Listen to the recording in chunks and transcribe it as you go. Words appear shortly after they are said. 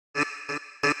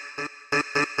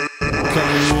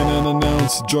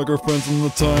bounce. Drug our friends in the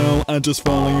tile. I just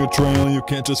follow your trail. You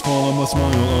can't just follow my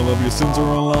smile. All of your sins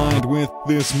are aligned with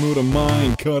this mood of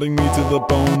mine, cutting me to the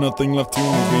bone. Nothing left to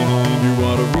leave behind. You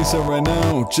ought to reset right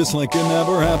now, just like it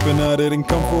never happened. I didn't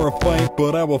come for a fight,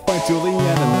 but I will fight till the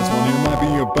end. And this one here might be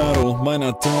your battle. Might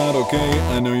not turn out okay.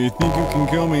 I know you think you can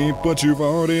kill me, but you've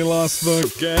already lost the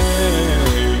game.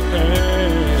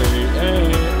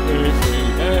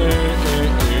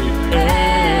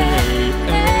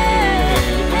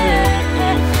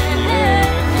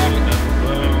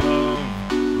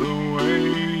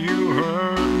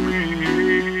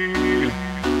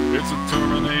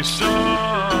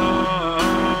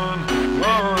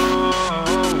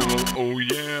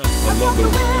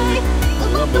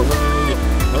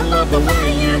 I love the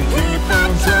way you keep on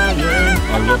trying.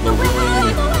 I love the way,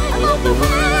 I love the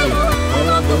way, I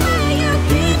love the way you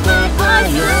keep on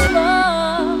trying. I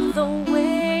love the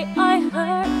way I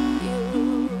hurt you.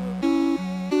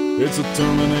 It's a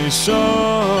termination.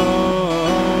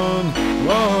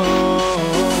 Oh.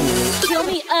 Kill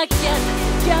me again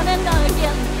and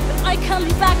again. But I come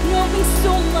back knowing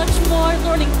so much more,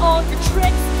 learning all your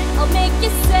tricks. I'll make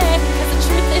you sick, cause the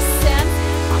truth is sin.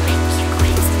 I'll make you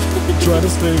crazy. Try to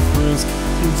stay frisk,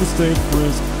 need to stay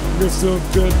frisk. You're so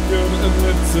good,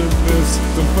 admit to this.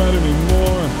 Don't fight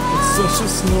anymore, it's such a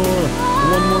snore.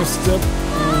 One more step,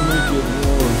 and I'll make it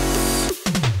more.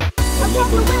 I love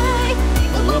the way,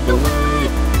 I love the way,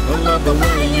 I love the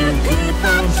way you keep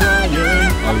on trying.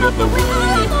 I love the way,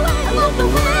 I love the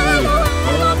way,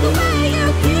 I love the way you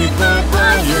keep on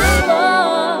trying. I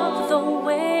love the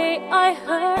way I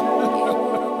hurt you.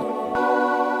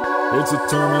 It's a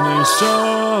termination.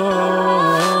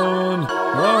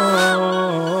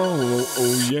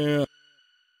 Oh yeah.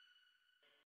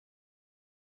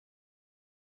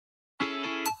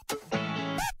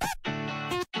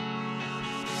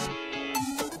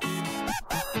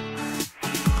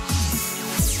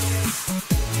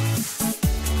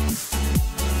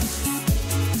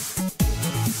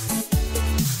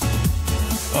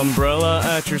 Umbrella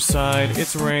at your side,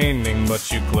 it's raining,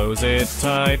 but you close it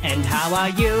tight. And how are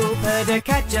you? But a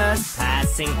cat just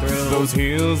passing through. Those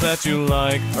heels that you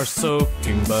like are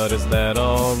soaking, but is that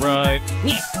alright?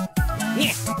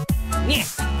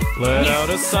 Let out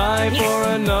a sigh for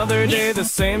another day, the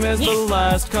same as the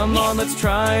last. Come on, let's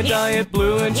try dye it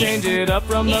blue and change it up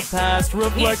from the past.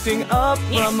 Reflecting up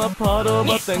from a puddle,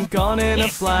 but then gone in a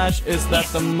flash. Is that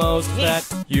the most that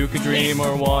you could dream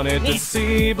or wanted to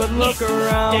see? But look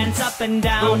around, dance up and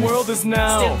down. The world is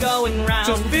now still going round.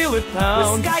 Just feel it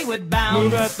pound. We're skyward bound.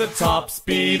 Move at the top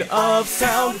speed of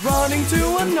sound. Running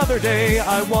to another day,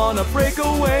 I wanna break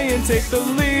away and take the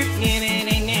leap.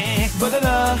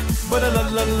 Ba-da-da,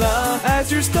 ba-da-la-la-la.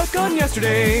 As you're stuck on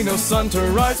yesterday, no sun to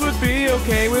rise would be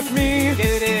okay with me.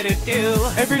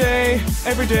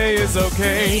 Every day is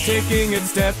okay. Taking it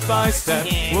step by step,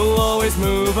 we'll always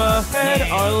move ahead.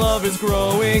 Our love is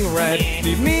growing red.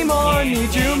 Need me more,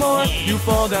 need you more. You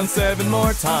fall down 7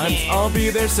 more times, I'll be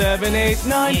there 7, 8,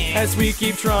 9. As we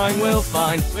keep trying, we'll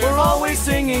find we're always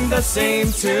singing the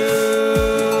same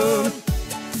tune.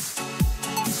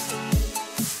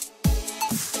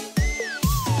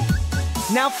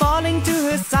 Now falling to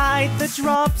her side, the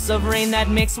drops of rain that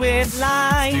mix with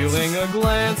light. Stealing a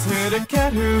glance, hit a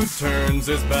cat who turns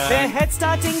his back. Their heads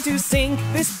starting to sink,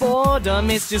 this boredom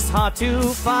is just hard to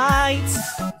fight.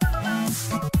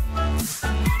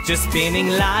 Just spinning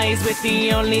lies with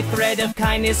the only thread of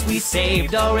kindness we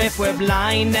saved. Or if we're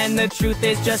blind and the truth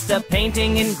is just a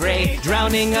painting in gray,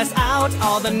 drowning us out,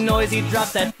 all the noisy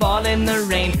drops that fall in the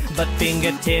rain. But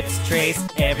fingertips trace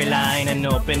every line and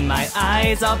open my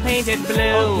eyes, I'll paint it blue.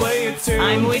 I'll play it too.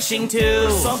 I'm wishing to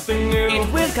something new.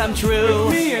 It will come true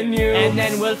with me and you. And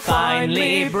then we'll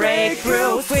finally break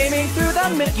through. Swimming through the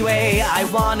Milky Way, I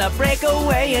wanna break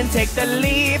away and take the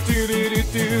leap.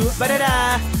 Do-do-do-do.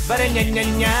 Ba-da-da,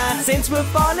 ba-da-nya-nya-nya. Since we're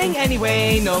falling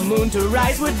anyway, no moon to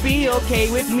rise would be okay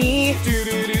with me.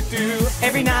 Do-do-do-do.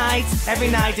 Every night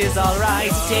is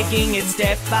alright. Taking it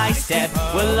step by step,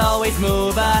 we'll always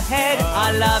move ahead.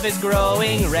 Our love is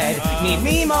growing red. Need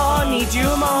me more, need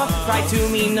you more. Cry to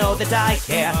me, know that I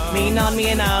care. Lean on me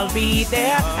and I'll be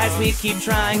there. As we keep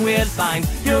trying, we'll find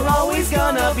you're always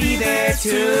gonna be there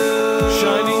too.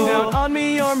 Shining down on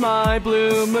me, you're my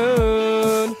blue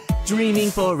moon. Dreaming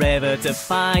forever to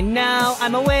find, now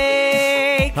I'm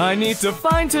awake. I need to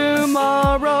find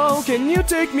tomorrow. Can you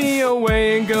take me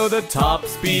away and go the top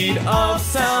speed of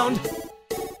sound?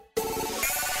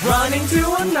 Running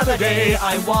to another day,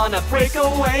 I wanna break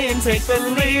away and take the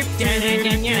leap.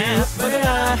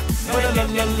 Ba-da-da,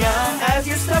 ba-da-la-la-la. As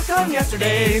you're stuck on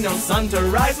yesterday, no sun to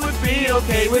rise would be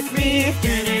okay with me.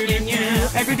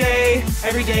 Every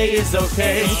day is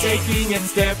okay. Taking it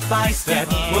step by step,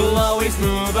 we'll always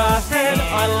move ahead.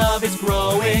 Our love is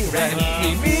growing red.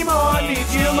 Need me more, need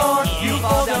you more. You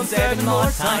fall down 7 more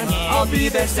times, I'll be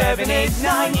there 7, 8,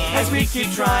 9. As we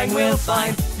keep trying, we'll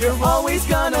find you're always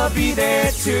gonna be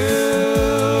there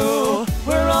too.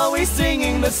 We're always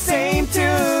singing the same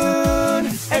tune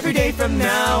every day from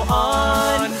now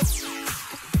on.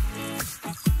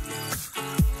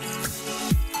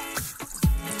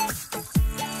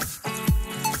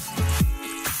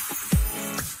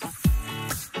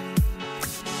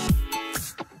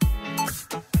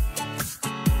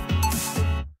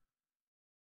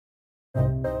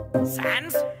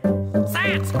 Sans?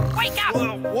 Sans, wake up!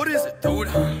 What is it, dude?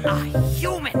 A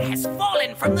human has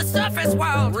fallen from the surface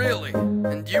world! Really?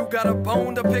 And you got a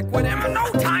bone to pick with him?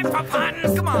 No time for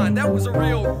puns! Come on, that was a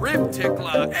real rib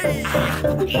tickler. Hey!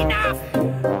 Enough!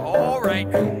 Alright,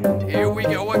 here we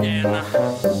go again.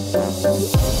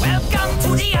 Welcome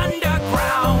to the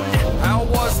underground! How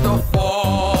was the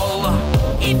fall?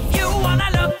 If you wanna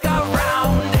look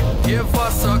around, Give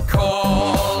us a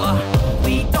call.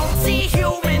 we don't see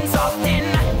humans often.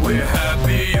 We're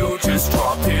happy you just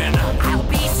dropped in. I'll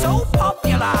be so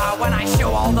popular when I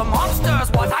show all the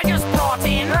monsters what I just brought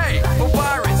in. Hey,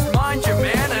 Papyrus, mind your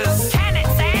manners. Can it,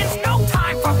 Sans? No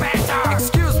time for banter!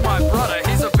 Excuse my brother,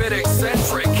 he's a bit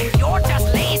eccentric. You're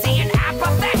just lazy and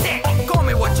apathetic! Call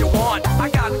me what you want, I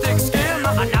got thick skin.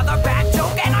 Another bad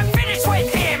joke and I'm finished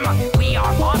with him! We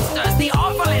are monsters, the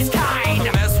awfulest kind!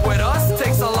 Mess with us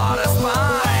takes a lot of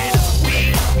spine.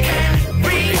 We can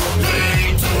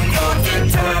relate to your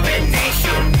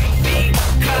determination,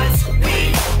 because we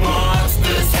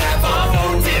monsters have our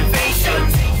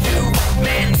motivations.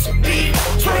 Humans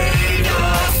betrayed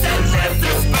us and left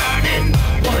us burning.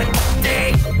 One day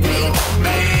we'll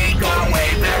make our way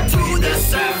back to the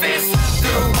surface.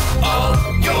 Through all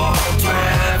your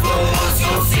travels,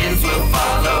 your sins will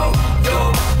follow. Your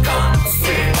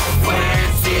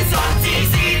consequences aren't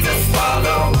easy to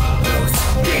swallow. Who's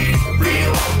the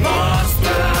real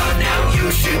monster? Now you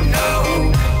should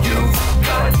know. You've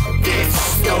got this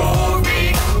story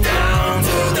down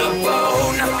to the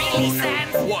bone. Really,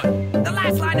 Sans? What? The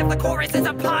last line of the chorus is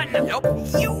a pun. Yup.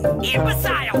 You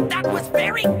imbecile! That was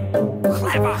very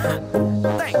clever.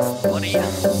 Thanks, buddy.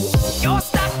 You're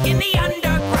stuck in the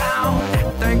underground.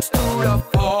 Thanks to the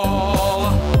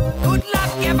fall. Good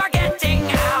luck ever getting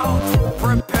out.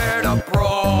 Prepare to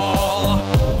brawl.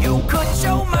 You could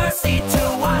show mercy to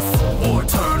us. Or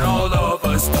turn all of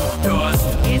us to dust.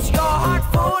 Is your heart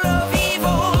full of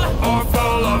evil? Or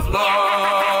full of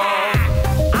love.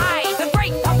 I, the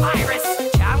great Papyrus,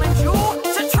 challenge you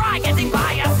to try getting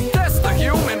by us. Test the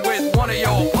human with one of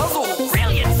your puzzles.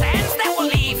 Brilliant, Sans, that will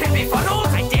leave him befuddled.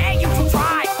 I dare you to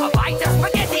try a bite of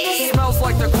spaghetti. Smells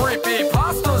like the creepy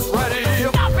pasta's ready.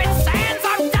 Stop it, Sans,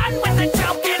 I'm done with the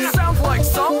joking. Sounds like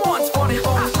someone's funny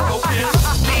bone's broken.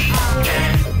 We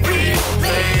can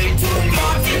relate to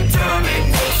your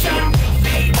determination,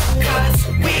 because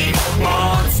we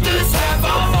monsters have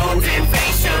our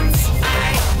motivations. I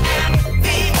am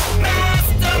the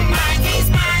mastermind, he's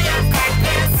my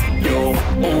apprentice. You're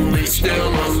only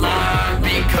still alive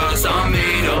because I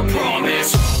made a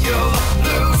promise. You'll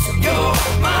lose your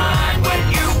mind when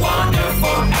you wander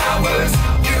for hours.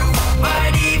 You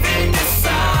might even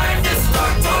decide to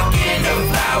start talking to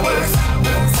flowers.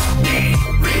 Who's the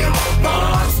real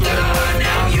monster?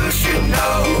 Now you should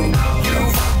know.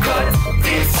 You've cut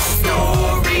this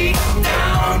story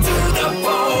down to the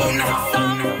bone.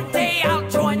 Someday I'll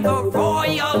join the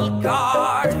royal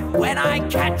guard. When I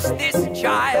catch this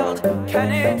child,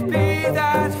 can it be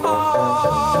that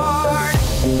hard?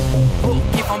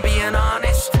 If I'm being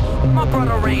honest, my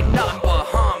brother ain't nothing but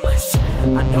harmless.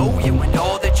 I know you and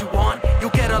all that you want. You'll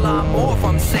get a lot more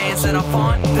from Sans that I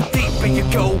fun. The deeper you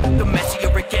go, the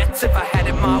messier it gets. If I had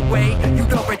it my way,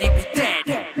 you'd already be dead.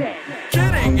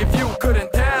 Kidding, if you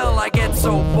couldn't tell, I get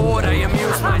so bored I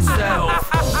amuse myself.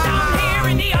 Down here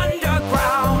in the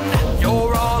underground,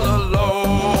 You're all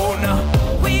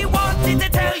alone. we wanted to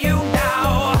tell you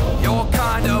now. You're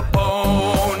kinda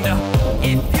boned.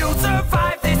 If you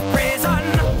survive this prison,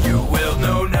 You will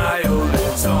know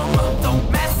nihilism.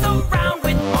 don't mess around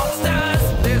with monsters.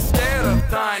 They're scared of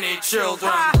tiny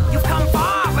children. You've come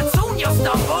far, but soon you'll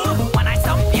stumble when I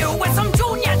stump you with some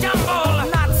junior jumble.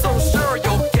 Not so sure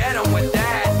you'll get him with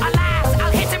that. Alas,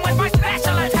 I'll hit him with my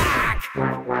special attack.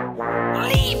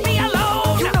 Leave me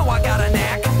alone. You know I got a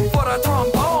knack for the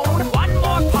trombone. One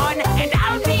more pun and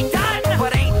I'll be done.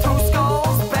 But ain't two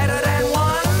skulls better than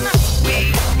one? We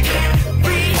can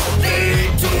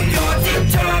relate to your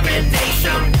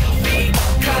determination,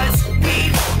 because we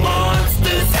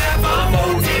monsters have our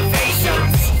motivations.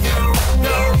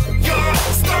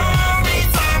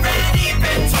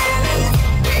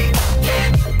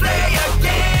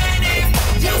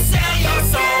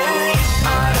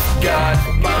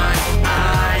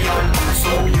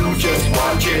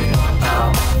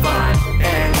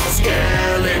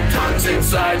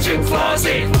 inside your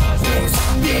closet. Who's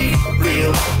the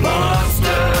real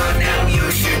monster? Now you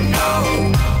should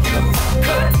know.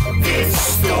 Cut this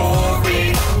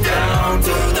story down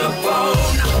to the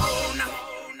bone.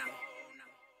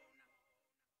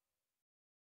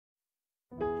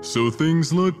 So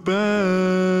things look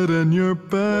bad and your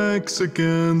back's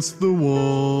against the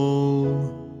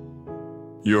wall.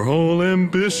 Your whole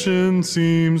ambition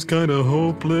seems kinda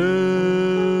hopeless.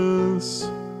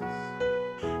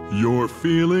 You're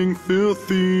feeling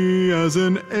filthy as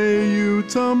an AU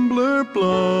Tumblr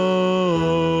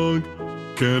blog.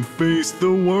 Can't face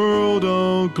the world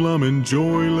all glum and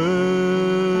joyless.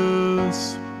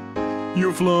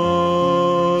 You've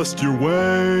lost your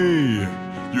way.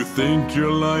 You think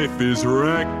your life is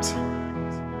wrecked.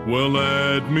 Well,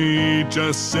 let me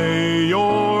just say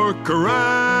you're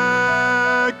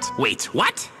correct. Wait,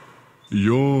 what?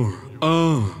 You're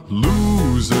a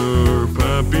loser,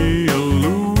 Pappy, a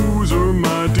loser,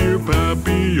 my dear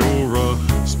Pappy. You're a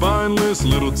spineless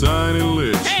little tiny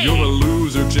lich. Hey! You're a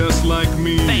loser just like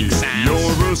me. Thanks, Sam.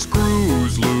 You're a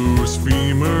screws loose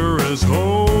femur, as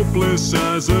hopeless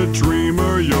as a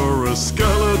dreamer. You're a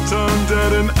skeleton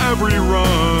dead in every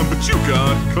run, but you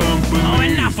got company. Oh,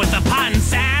 enough with the pun,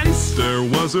 Sans! There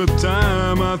was a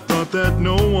time I thought that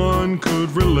no one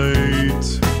could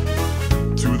relate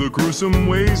to the gruesome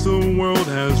ways the world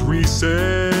has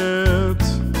reset.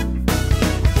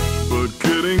 But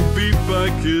getting beat by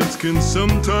kids can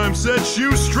sometimes set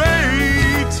you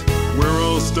straight. We're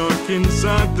all stuck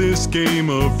inside this game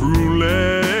of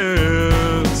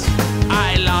roulette.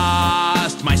 I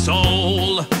lost my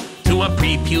soul to a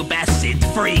prepubescent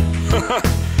freak.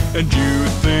 And you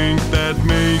think that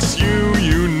makes you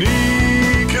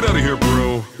unique? Get out of here,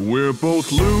 bro. We're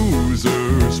both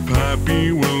losers,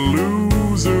 Pappy, we're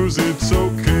losers. It's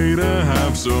okay to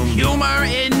have some Humor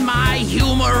in my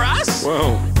humorous?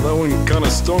 Wow, that one kinda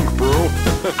stunk, bro.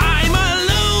 I'm a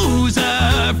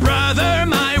loser, brother.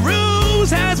 My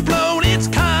ruse has blown its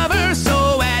cover,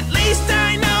 so at least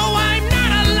I know I'm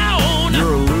not alone.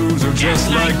 You're a loser just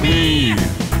like me. me.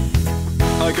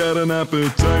 I got an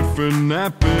appetite for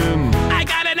napping. I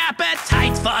got an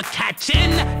appetite for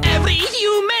catching every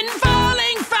human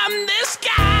falling from the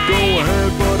sky. Go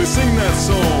ahead, buddy, sing that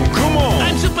song. Come on.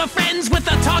 I'm super friends with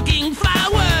a talking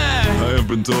flower. I have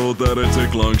been told that I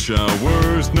take long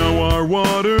showers. Now our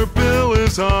water bill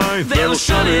is high. They'll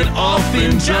shut it off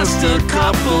in just a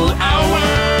couple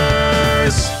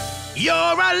hours.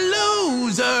 You're a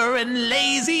loser and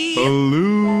lazy. A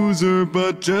loser,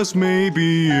 but just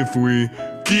maybe if we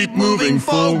keep moving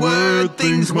forward,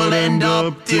 things will end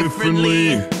up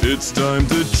differently. It's time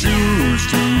to choose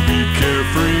to be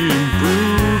carefree.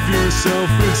 Improve yourself,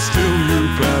 it's still you,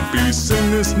 Pappy. Sing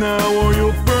this now or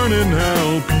you'll burn in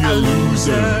hell. Be a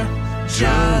loser,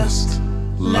 just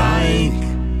like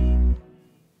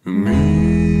me.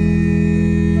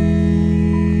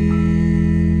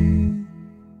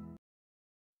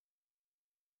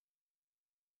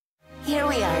 Here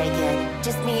we are again.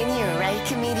 Just me and you, right,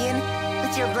 comedian?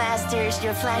 With your blasters,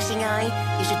 your flashing eye,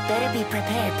 you should better be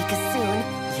prepared because soon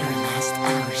your last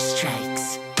hour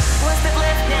strikes. One step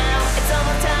left now, it's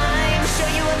almost time. Show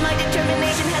you what my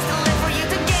determination has to live for you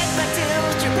to get back to.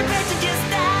 You're prepared to just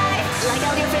die. Like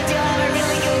all your friends, you'll have a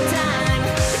really good time.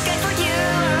 The guys for you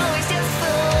are always just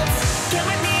fools. Come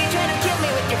with me, try to kill me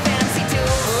with your fancy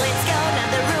tools. Let's go, now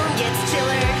the room gets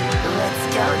chiller. Let's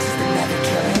go, just another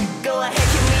killer. Go ahead,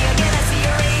 kill me again, I see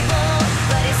you're able.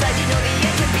 But inside you know the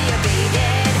end can be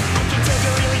abated. I can tell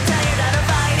you're really tired out of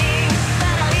fighting,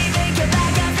 but I'll even get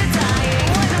back after dying.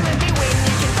 Wanna let me win,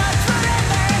 you can fight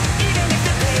forever, even if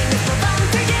the pain is profound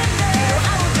together.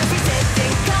 I will just be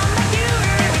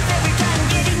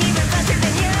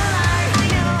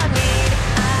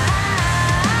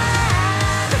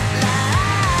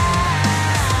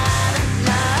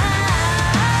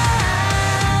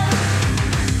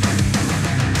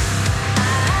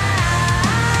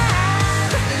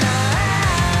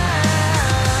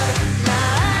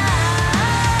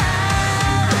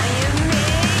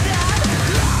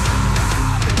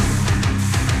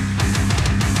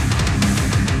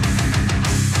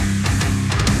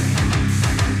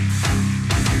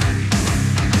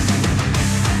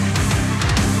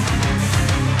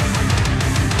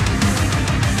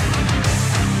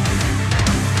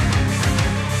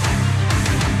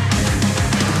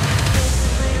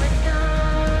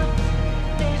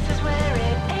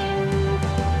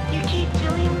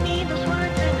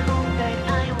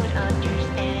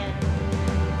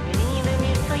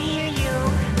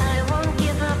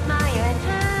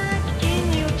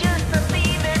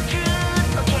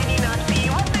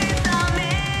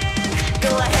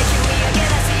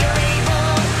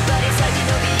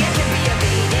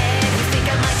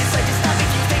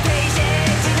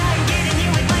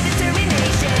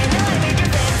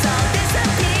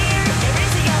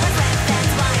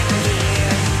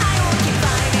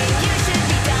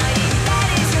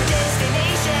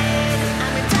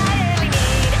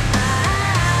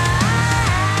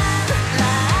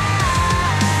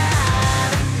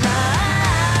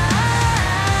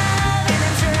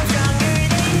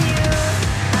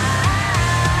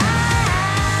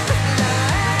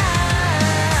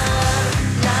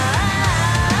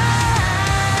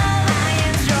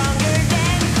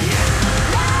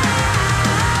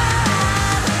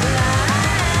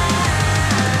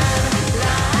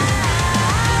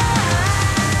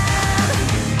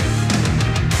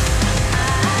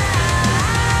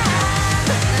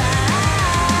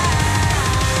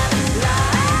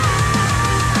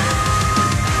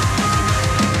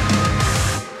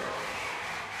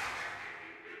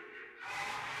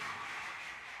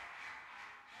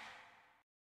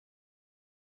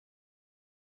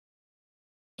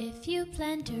If you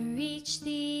plan to reach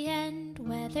the end,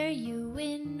 whether you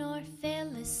win or fail,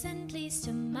 listen please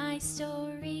to my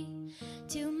story,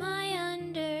 to my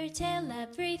undertale.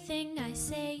 Everything I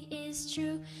say is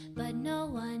true, but no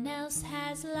one else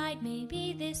has lied.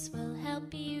 Maybe this will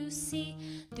help you see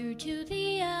through to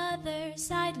the other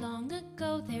side. Long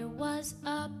ago there was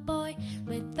a boy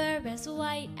with fur as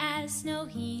white as snow.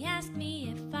 He asked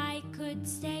me if I could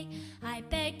stay. I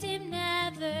begged him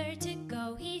never to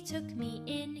go. He took me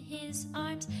in his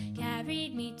arms,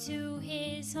 carried me to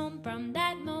his home. From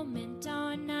that moment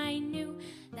on I knew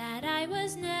that I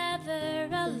was never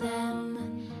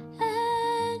alone.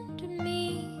 And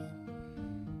me,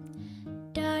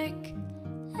 dark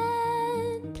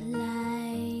and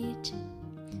light,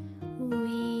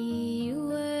 we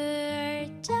were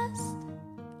just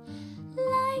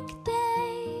like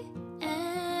day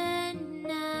and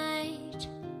night.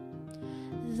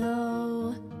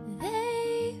 Though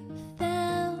they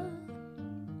fell,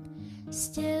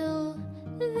 still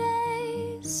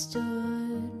they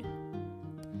stood,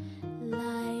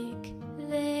 like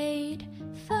they'd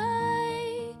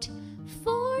fight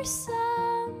for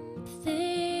something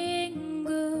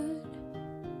good.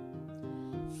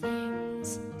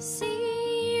 Things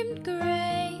seemed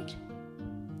great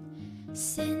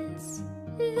since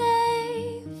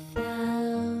they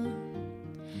fell.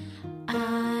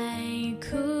 I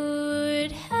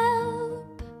could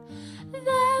help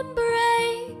them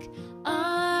break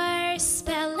our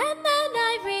spell, and then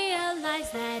I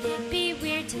realized that it'd be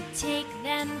weird to take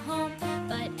them home.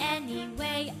 But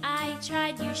anyway, I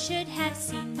tried. You should have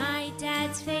seen my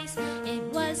dad's face. It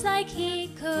was like he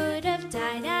could have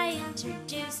died. I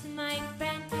introduced my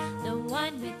friend, the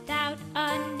one without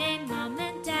a name. Mom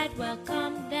and Dad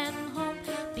welcomed them home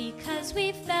because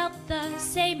we felt the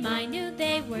same. I knew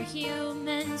they were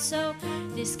human, so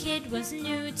this kid was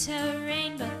new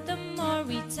terrain. But the more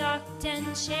we talked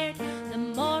and shared, the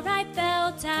more I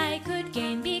felt I could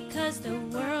gain, because the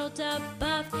world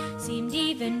above seemed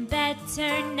even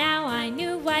better now. I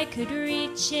knew I could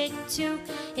reach it too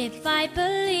if I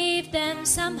believed them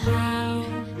somehow.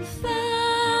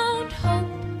 Found hope,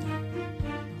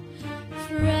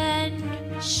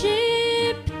 friendship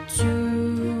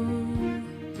too.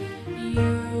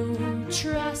 You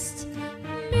trust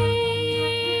me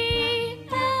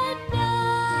and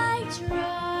I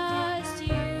trust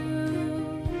you.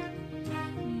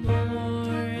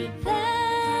 More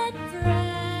than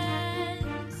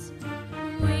friends,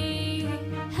 we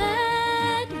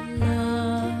had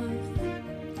love.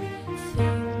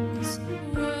 Things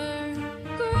were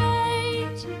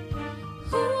great.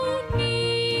 Who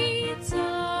needs a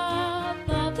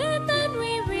love? And then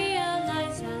we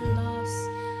realized that loss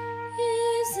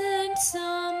isn't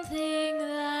something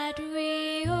that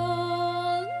we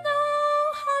all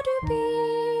know how to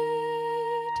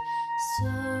beat. So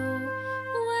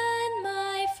when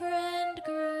my friend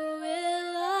grew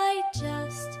ill, I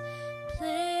just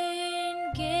plain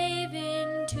gave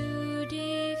in to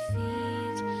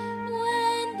defeat.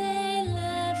 When they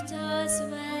left us,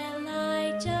 well,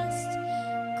 I just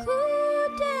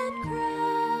couldn't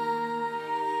cry.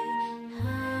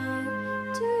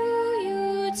 How do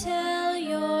you tell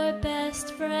your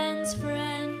best friend's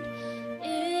friend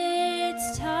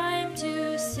it's time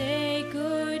to say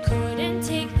good? Couldn't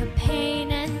take the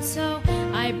pain, and so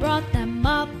I brought them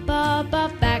up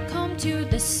above, back home to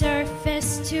the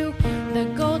surface, to the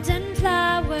golden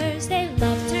flowers they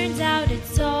love. Turns out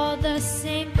it's all the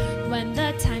same. When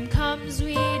the time comes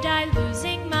we die.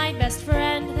 Losing my best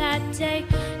friend that day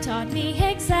taught me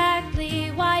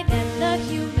exactly why then the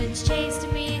humans chased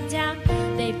me down.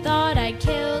 They thought I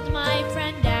killed my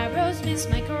friend. Arrows missed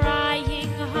my crying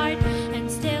heart, and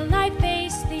still I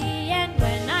faced the end.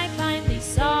 When I finally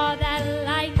saw that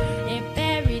light, it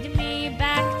buried me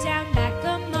back down, back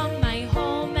among my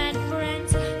home and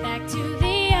friends, back to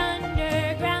the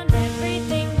underground.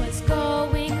 Everything was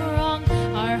going wrong.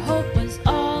 Our hope was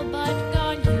all but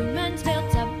gone. Humans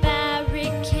built a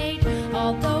barricade,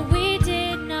 although we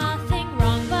did nothing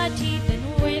wrong. But even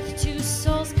with two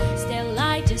souls, still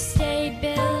I just stayed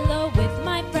below. With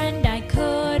my friend I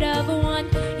could have won.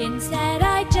 Instead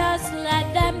I just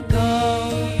let them go.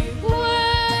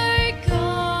 We're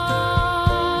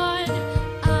gone.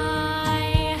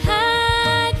 I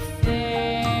had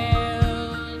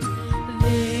failed,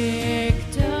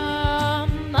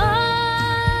 victim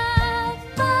of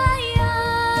my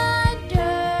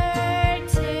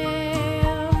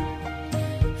undertale.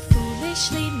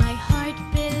 Foolishly my heart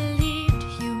believed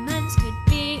humans could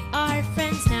be our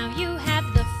friends. Now you have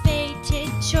the fated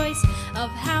choice of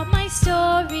how my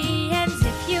story ends.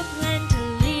 If you plan to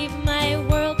leave my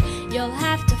world, you'll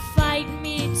have to fight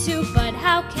me too. But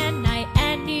how can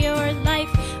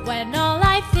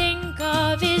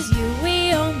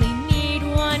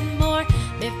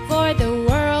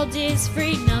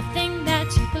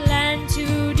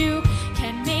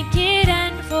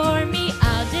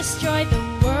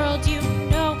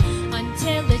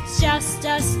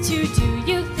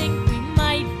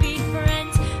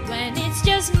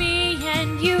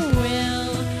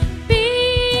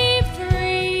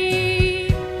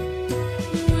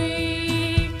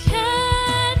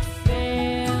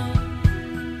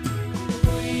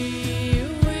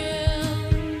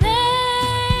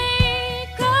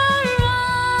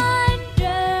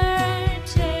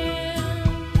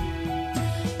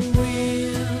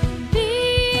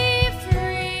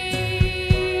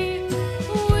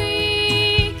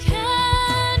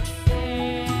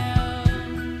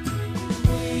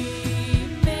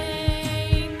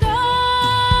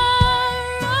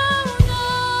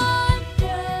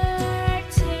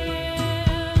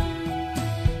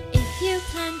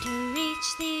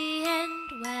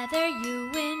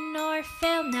never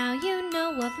fail. Now you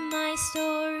know of my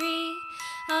story,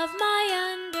 of my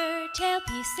undertale.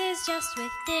 Peace is just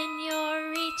within your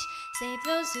reach. Save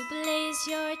those who blaze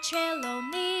your trail.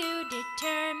 Only you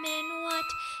determine what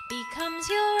becomes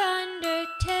your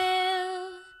undertale.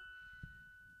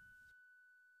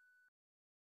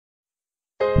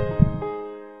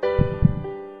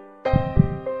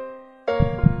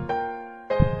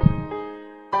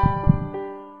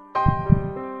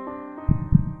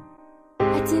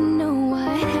 I didn't know what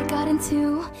I got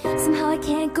into. Somehow I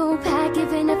can't go back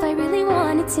even if I really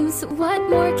wanted to. So what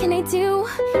more can I do?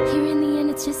 Here in the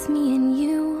end it's just me and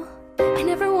you. I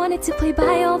never wanted to play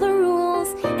by all the rules,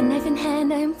 and knife in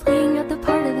hand I'm playing out the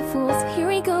part of the fool. So here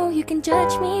we go, you can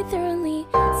judge me thoroughly.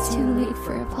 It's too late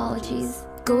for apologies.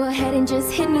 Go ahead and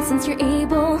just hit me since you're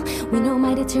able. We know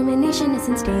my determination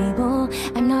isn't stable.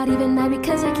 I'm not even mad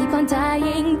because I keep on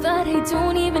dying, but I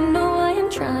don't even know why I'm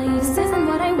trying. This isn't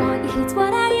what I want, yet it's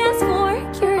what I asked for.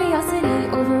 Curiosity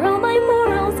over all my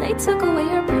morals. I took away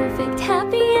your perfect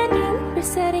happy ending,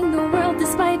 resetting the world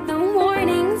despite the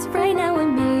warnings. Right now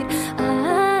I'm made of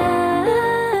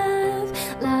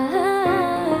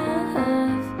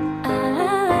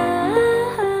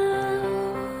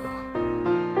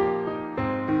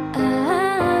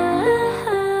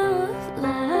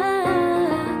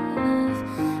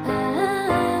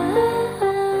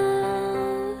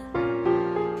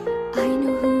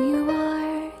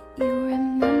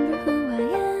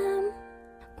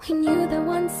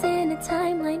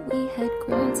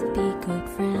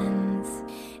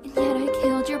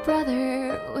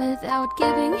without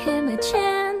giving him a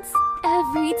chance.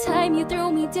 Every time you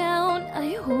throw me down,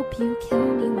 I hope you kill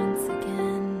me once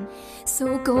again.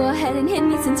 So go ahead and hit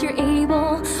me since you're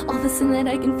able. All the sin that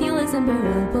I can feel is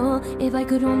unbearable. If I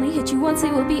could only hit you once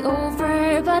it would be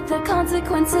over, but the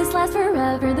consequences last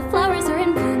forever. The flowers are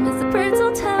in bloom as the birds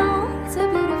will tell.